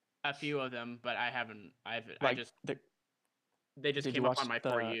 A few of them, but I haven't. I Like just the they just did came you up on watch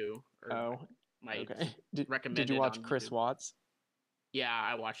my For the- You. Or oh, my okay. Did recommended you watch on Chris YouTube. Watts? Yeah,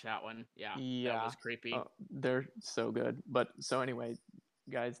 I watched that one. Yeah, that Yeah. was creepy. Oh, they're so good. But so anyway,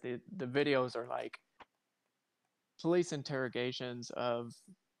 guys, the videos are like police interrogations of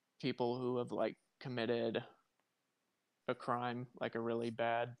people who have like committed a crime, like a really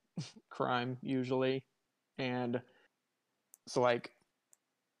bad crime usually. And so like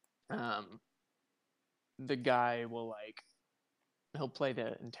the guy will like he'll play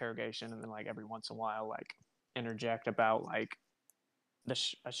the interrogation and then like every once in a while like interject about like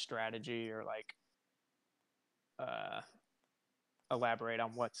a strategy or like uh elaborate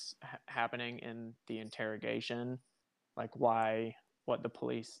on what's happening in the interrogation, like what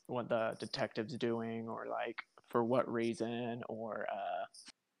the detectives doing, or like for what reason, or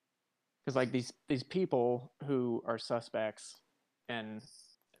because like these people who are suspects and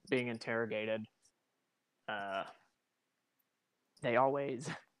being interrogated, uh, they always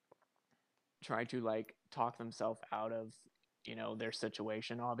try to like talk themselves out of their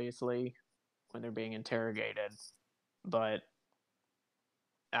situation, obviously, when they're being interrogated, but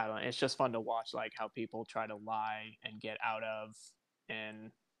I don't know, it's just fun to watch like how people try to lie and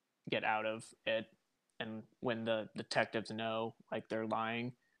and get out of it, and when the detectives know like they're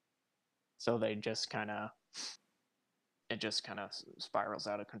lying, so they just kind of it just kind of spirals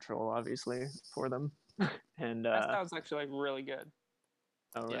out of control, obviously, for them. And That sounds actually like really good.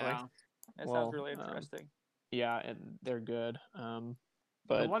 oh really? Yeah. That Well, sounds really interesting. Yeah, and they're good. The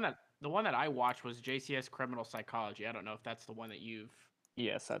But one that I watched was JCS Criminal Psychology. I don't know if that's the one that you've.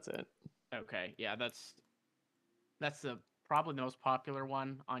 yes, that's it. Okay, yeah, that's the probably the most popular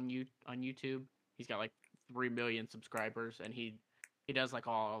one on YouTube. He's got like 3 million subscribers, and he does like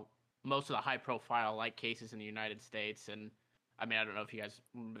most of the high profile like cases in the United States. And I mean, I don't know if you guys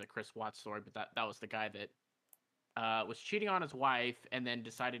remember the Chris Watts story, but that was the guy that was cheating on his wife and then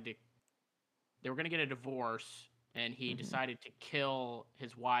decided they were going to get a divorce, and he decided to kill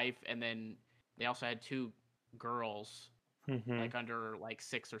his wife, and then they also had two girls, like under like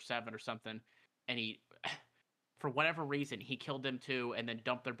 6 or 7 or something, and he, for whatever reason, he killed them too, and then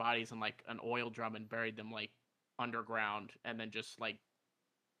dumped their bodies in like an oil drum and buried them like underground, and then just like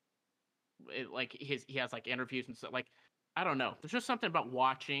he has like interviews and stuff. Like, I don't know, there's just something about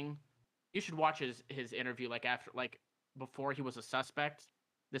watching. You should watch his interview like after, like before he was a suspect,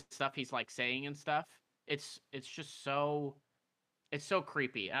 the stuff he's like saying and stuff. It's just so it's so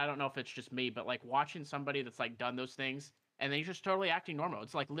creepy. I don't know if it's just me, but like watching somebody that's like done those things and then he's just totally acting normal.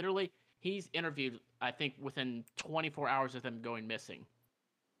 It's like literally he's interviewed, I think, within 24 hours of them going missing,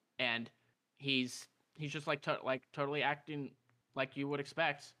 and he's just like totally acting like you would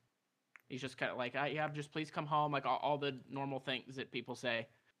expect. He's just kind of like, yeah, just please come home, like all the normal things that people say,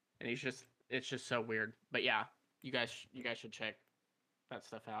 and it's just so weird. But yeah, you guys should check that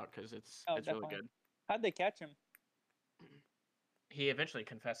stuff out because it's really Definitely. good. How'd they catch him? He eventually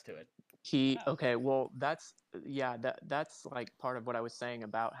confessed to it. Okay, well that's that's like part of what I was saying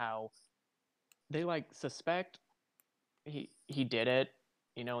about how they like suspect he did it,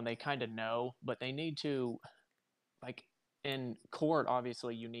 and they kind of know, but they need to, like, in court,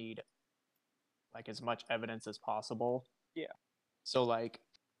 obviously you need like as much evidence as possible. Yeah. So like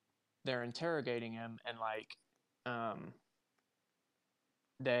they're interrogating him, and like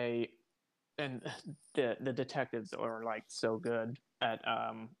they and the detectives are like so good at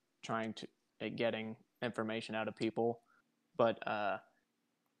trying to at getting information out of people, but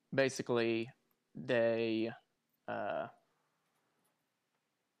basically they uh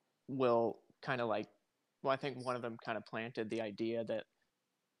will kind of like, well, I think one of them kind of planted the idea that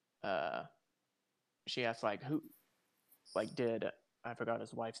she asked like who, like, did, I forgot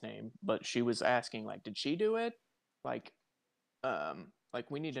his wife's name, but she was asking like, did she do it, like like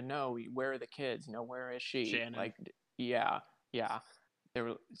we need to know, where are the kids, where is she, Shannon. like, yeah,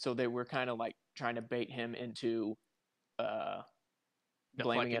 they were kind of like trying to bait him into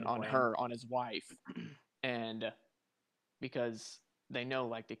blaming it on her, on his wife, and because they know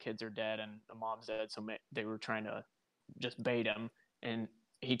like the kids are dead and the mom's dead, so they were trying to just bait him, and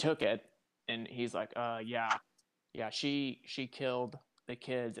he took it, and he's like, yeah, she killed the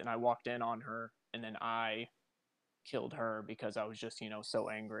kids, and I walked in on her, and then I killed her because I was just so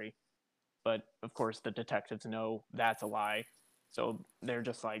angry. But of course the detectives know that's a lie, so they're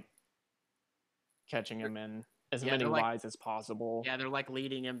just like catching him in as many lies as possible. Yeah, they're like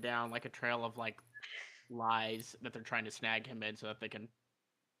leading him down like a trail of like lies that they're trying to snag him in so that they can,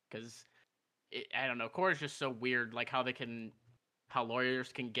 because I don't know, court is just so weird, like how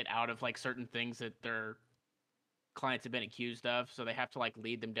lawyers can get out of like certain things that their clients have been accused of, so they have to like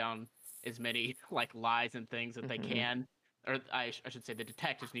lead them down as many like lies and things that they can, or I should say the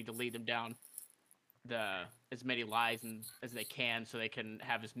detectives need to lead them down as many lies as they can, so they can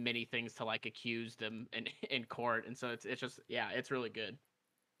have as many things to like accuse them in court. And so it's just, yeah, it's really good.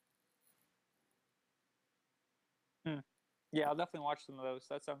 Yeah, I'll definitely watch some of those.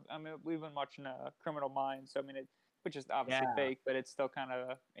 I mean, we've been watching Criminal Minds. I mean, which is obviously fake, but it's still kind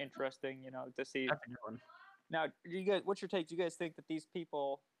of interesting, to see. That's a good one. Now, you guys, what's your take? Do you guys think that these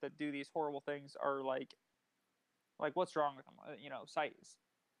people that do these horrible things are like Like, what's wrong with them?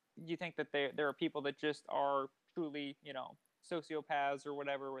 Do you think that there are people that just are truly, sociopaths or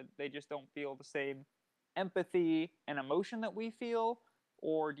whatever, where they just don't feel the same empathy and emotion that we feel?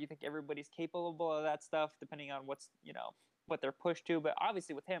 Or do you think everybody's capable of that stuff, depending on what they're pushed to? But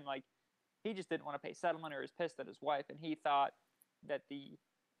obviously with him, like, he just didn't want to pay settlement, or was pissed at his wife, and he thought that the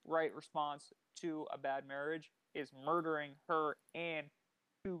right response to a bad marriage is murdering her and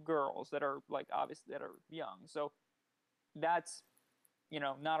two girls that are, like, obviously that are young. So that's,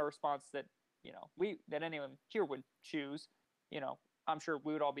 not a response that, that anyone here would choose. I'm sure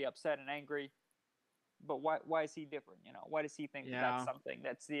we would all be upset and angry, but why is he different? Why does he think that that's something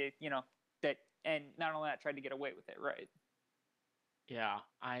that's that, and not only that, tried to get away with it, right? Yeah,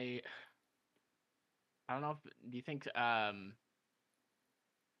 I don't know if, do you think I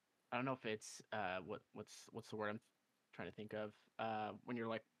don't know if it's what's the word I'm trying to think of, when you're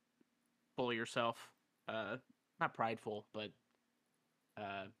like full of yourself, not prideful, but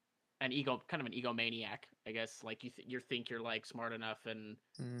an egomaniac, I guess. Like you think you're like smart enough and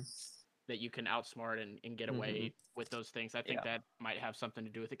that you can outsmart and get away with those things. I think that might have something to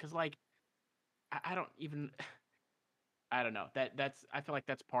do with it, because like I don't even I don't know, that's I feel like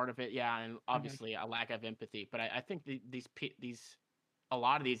that's part of it. Yeah, and obviously a lack of empathy. But I think these a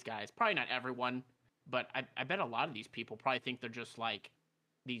lot of these guys, probably not everyone, but I bet a lot of these people probably think they're just like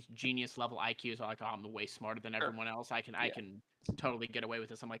these genius level IQs. Are like, oh, I'm way smarter than everyone else. I can totally get away with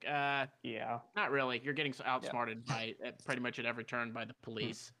this. I'm like, Yeah. not really. You're getting outsmarted by pretty much at every turn by the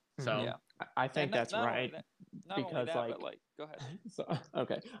police. So I think that's right. Not because only that, like, but like, go ahead. so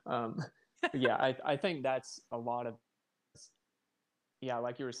okay. Yeah, I think that's a lot of, yeah,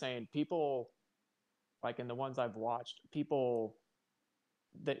 like you were saying, people, like in the ones I've watched, people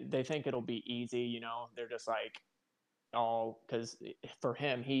they think it'll be easy, they're just like, all, because for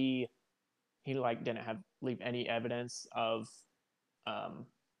him, he like didn't leave any evidence of um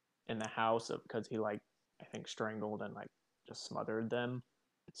in the house, because he, like, I think strangled and like just smothered them.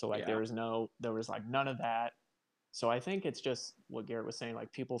 So like there was like none of that. So I think it's just what Garrett was saying,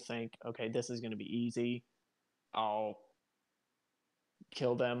 like people think, okay, this is going to be easy. I'll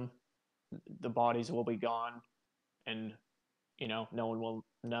kill them, the bodies will be gone, and no one will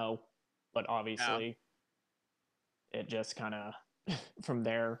know. But obviously it just kind of from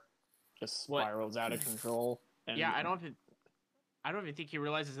there just spirals out of control. And I don't even think he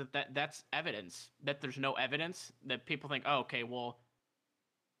realizes that's evidence, that there's no evidence, that people think, oh, okay, well,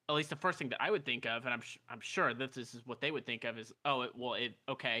 at least the first thing that I would think of, and I'm sure that this is what they would think of, is, oh,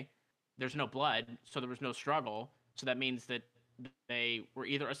 okay, there's no blood, so there was no struggle, so that means that they were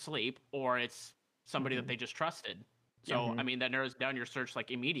either asleep or it's somebody that they just trusted. So I mean, that narrows down your search like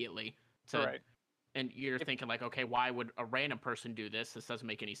immediately. And you're thinking like, okay, why would a random person do this? This doesn't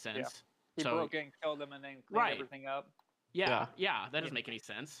make any sense. He broke in, killed them, and then cleaned everything up. Yeah, that doesn't make any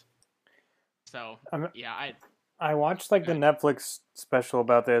sense. So I watched like the Netflix special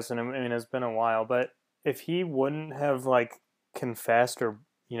about this, and I mean it's been a while, but if he wouldn't have like confessed or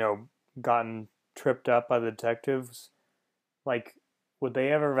gotten tripped up by the detectives, like would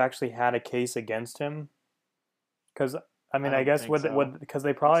they ever have actually had a case against him? Because I mean, I guess because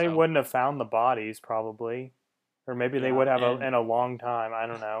they probably wouldn't have found the bodies, probably, or maybe they would have in a long time. I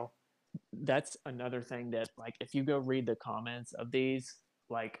don't know. That's another thing that, like, if you go read the comments of these,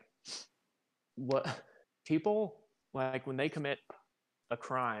 like, what people, like, when they commit a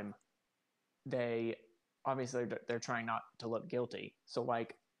crime, they obviously they're trying not to look guilty. So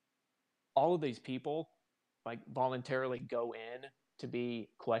like all of these people like voluntarily go in to be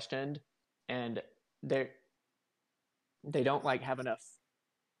questioned, and they don't like have enough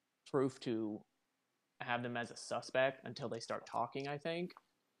proof to have them as a suspect until they start talking, I think.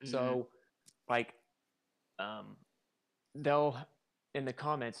 So like they'll, in the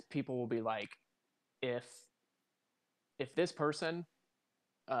comments, people will be like, if this person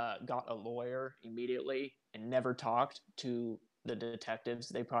got a lawyer immediately and never talked to the detectives,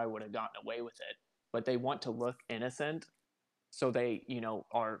 they probably would have gotten away with it. But they want to look innocent, so they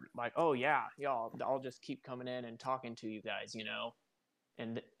are like, oh yeah, I'll just keep coming in and talking to you guys,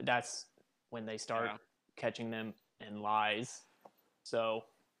 and that's when they start catching them in lies. So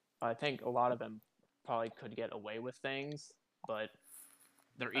I think a lot of them probably could get away with things, but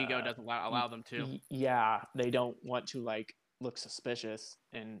their ego doesn't allow them to. Yeah, they don't want to like look suspicious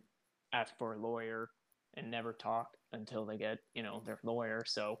and ask for a lawyer and never talk until they get their lawyer.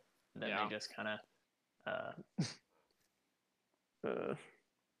 So then they just kind of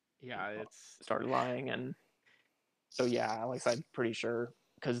start lying. And so Alex, I'm pretty sure,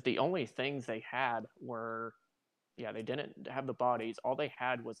 because the only things they had were they didn't have the bodies. All they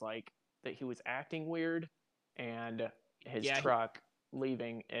had was like that he was acting weird, and his Yeah, truck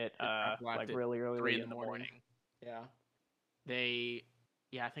leaving at truck left like at really 3 early in the morning. Yeah,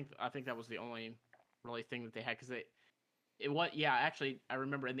 I think that was the only really thing that they had, because actually I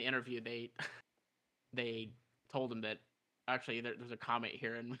remember in the interview they told him that actually there's a comment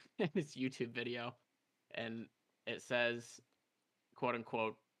here in this YouTube video, and it says, quote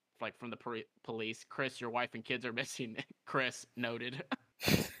unquote, like from the police, "Chris, your wife and kids are missing." Chris noted.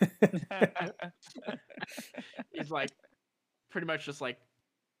 He's like pretty much just like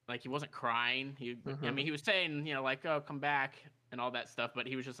he wasn't crying. I mean, he was saying, like, "Oh, come back," and all that stuff, but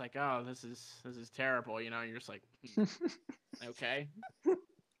he was just like, "Oh, this is terrible," and you're just like, okay,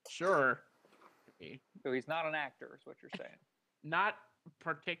 sure. So he's not an actor, is what you're saying. Not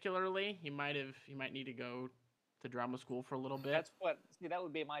particularly. He might need to go to drama school for a little bit. That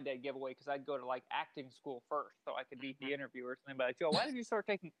would be my dead giveaway, because I'd go to like acting school first, so I could be the interviewer. And be like, Joe, why did you start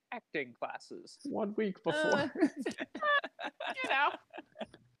taking acting classes? 1 week before.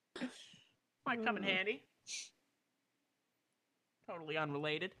 Might come in handy. Totally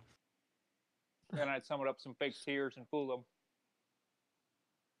unrelated. Then I'd sum it up some fake tears and fool them.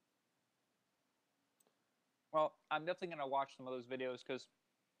 Well, I'm definitely going to watch some of those videos, because,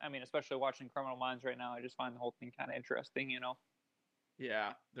 I mean, especially watching Criminal Minds right now, I just find the whole thing kind of interesting,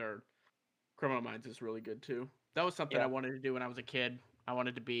 Yeah, Criminal Minds is really good too. That was something I wanted to do when I was a kid. I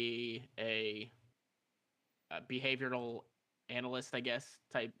wanted to be a behavioral analyst, I guess,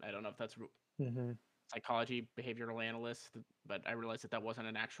 type. I don't know if that's psychology, behavioral analyst, but I realized that wasn't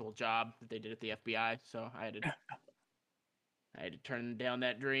an actual job that they did at the FBI, so I had to turn down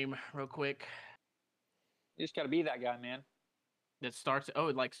that dream real quick. You just got to be that guy, man. That starts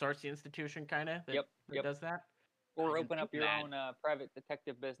the institution, kind of. Yep. Does that. Or open up your own private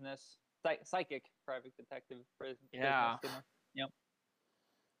detective business, psychic private detective business. Yeah. Yep.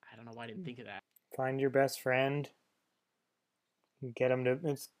 I don't know why I didn't think of that. Find your best friend. Get him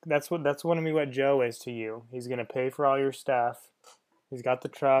to. That's what Joe is to you. He's gonna pay for all your stuff. He's got the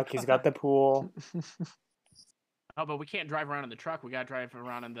truck. He's got the pool. Oh, but we can't drive around in the truck. We gotta drive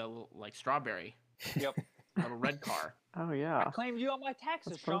around in the strawberry. Yep. Little red car. Oh yeah. I claimed you on my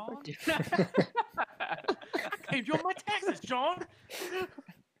taxes, Sean. I claimed you on my taxes, Sean.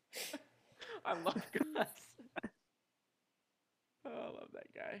 I love Gus. Oh, I love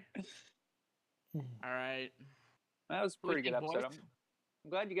that guy. All right. That was a pretty good episode. Boys? I'm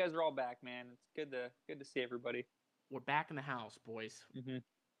glad you guys are all back, man. It's good to see everybody. We're back in the house, boys. Mm-hmm.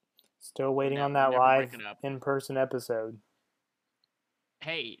 Still waiting on that live in-person episode.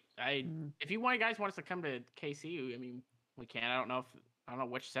 Hey, if you guys want us to come to KC, I mean, we can. I don't know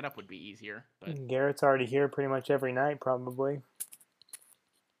which setup would be easier. But Garrett's already here pretty much every night, probably.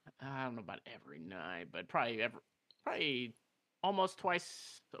 I don't know about every night, but probably almost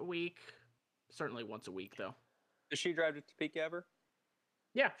twice a week. Certainly once a week, though. Does she drive to Topeka ever?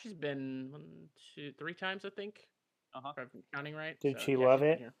 Yeah, she's been 1, 2, 3 times, I think. If I'm counting right. Did she love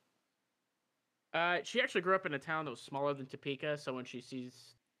it? She actually grew up in a town that was smaller than Topeka, so when she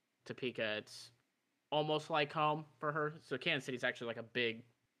sees Topeka, it's almost like home for her. So Kansas City's actually like a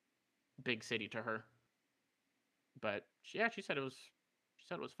big city to her. But she said it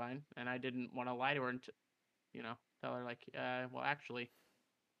was fine, and I didn't want to lie to her and tell her like, well, actually,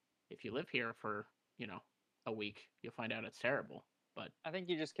 if you live here for a week, you'll find out it's terrible. But I think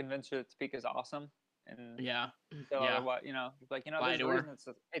you just convinced her that Topeka's awesome. And what like there's a reason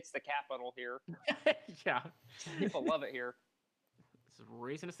it's the capital here. Yeah, people love it here. There's a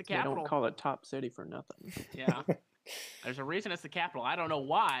reason it's the capital. They don't call it Top City for nothing. Yeah, there's a reason it's the capital. I don't know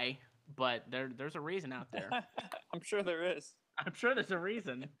why, but there's a reason out there. I'm sure there is. I'm sure there's a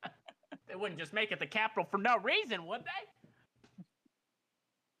reason. They wouldn't just make it the capital for no reason, would they?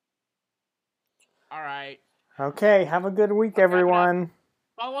 All right. Okay, have a good week, everyone.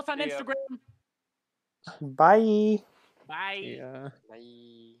 Follow us on Instagram. Bye. Bye. Yeah.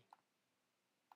 Bye.